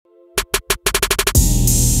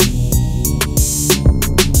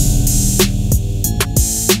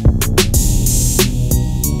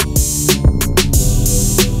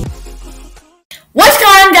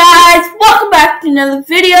another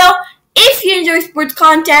video. If you enjoy sports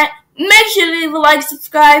content, make sure to leave a like,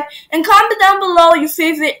 subscribe, and comment down below your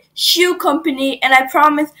favorite shoe company, and I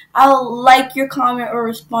promise I'll like your comment or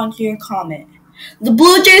respond to your comment. The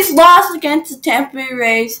Blue Jays lost against the Tampa Bay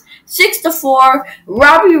Rays 6-4.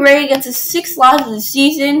 Robbie Ray gets his 6th loss of the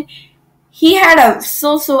season. He had a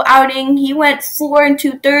so-so outing. He went 4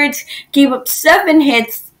 2/3, gave up 7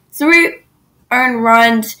 hits, 3 earned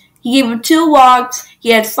runs. He gave up 2 walks. He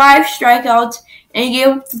had 5 strikeouts, and he gave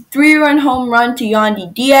up the 3-run home run to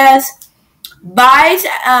Yandy Diaz. Baz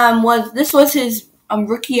was his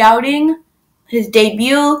rookie outing, his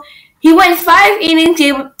debut. He went 5 innings,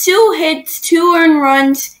 gave up 2 hits, 2 earned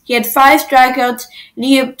runs. He had 5 strikeouts, and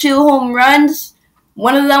he had 2 home runs.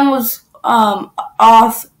 One of them was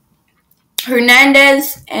off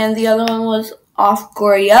Hernandez, and the other one was off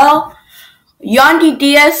Gurriel. Yandy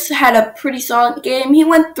Diaz had a pretty solid game. He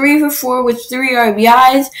went 3 for 4 with 3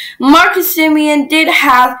 RBIs. Marcus Semien did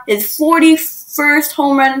have his 41st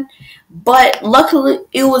home run, but luckily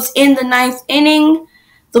it was in the 9th inning.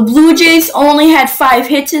 The Blue Jays only had 5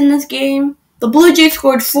 hits in this game. The Blue Jays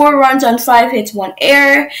scored 4 runs on 5 hits, 1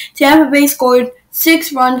 error. Tampa Bay scored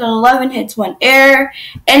 6 runs on 11 hits, 1 error.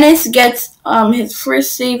 Ennis gets his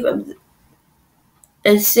first save of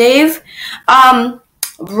the save.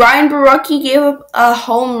 Ryan Borucki gave up a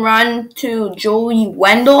home run to Joey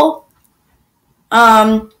Wendell.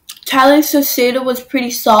 Tyler Saucedo was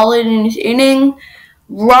pretty solid in his inning.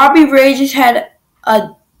 Robbie Ray just had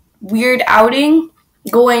a weird outing,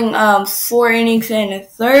 going 4 innings and a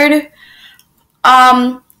third.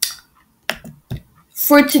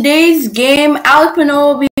 For today's game, Alek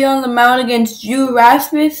Manoah will be on the mound against Drew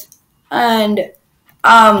Rasmus, and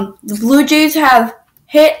the Blue Jays have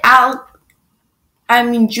hit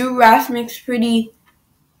Drew Rasmus pretty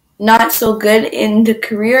not so good in the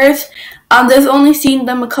careers. They've only seen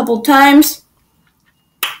them a couple times.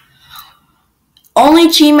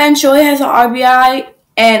 Only Chi-Man Choi has an RBI,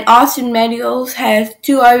 and Austin Meadows has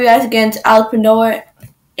 2 RBIs against Alek Manoah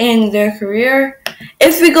in their career.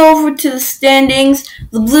 If we go over to the standings,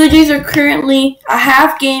 the Blue Jays are currently a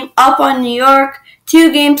half game up on New York,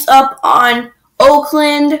 2 games up on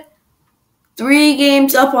Oakland, 3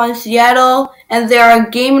 games up on Seattle, and they are a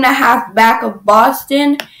game and a half back of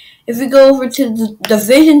Boston. If we go over to the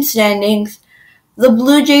division standings, the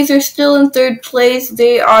Blue Jays are still in 3rd place.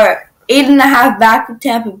 They are 8.5 back of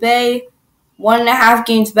Tampa Bay, 1.5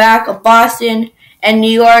 games back of Boston, and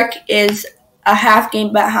New York is a half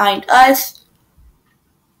game behind us.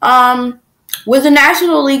 With the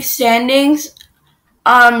National League standings,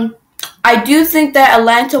 I do think that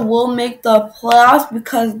Atlanta will make the playoffs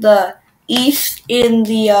because the East in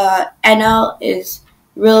the NL is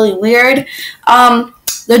really weird.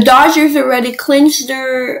 The Dodgers already clinched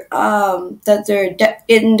that they're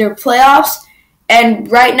in their playoffs, and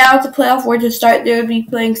right now if the playoff were to start, they would be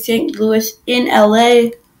playing St. Louis in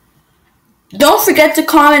LA. Don't forget to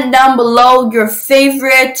comment down below your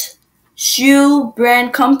favorite shoe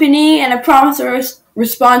brand company, and I promise to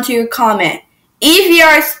respond to your comment.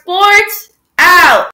 EVR Sports out!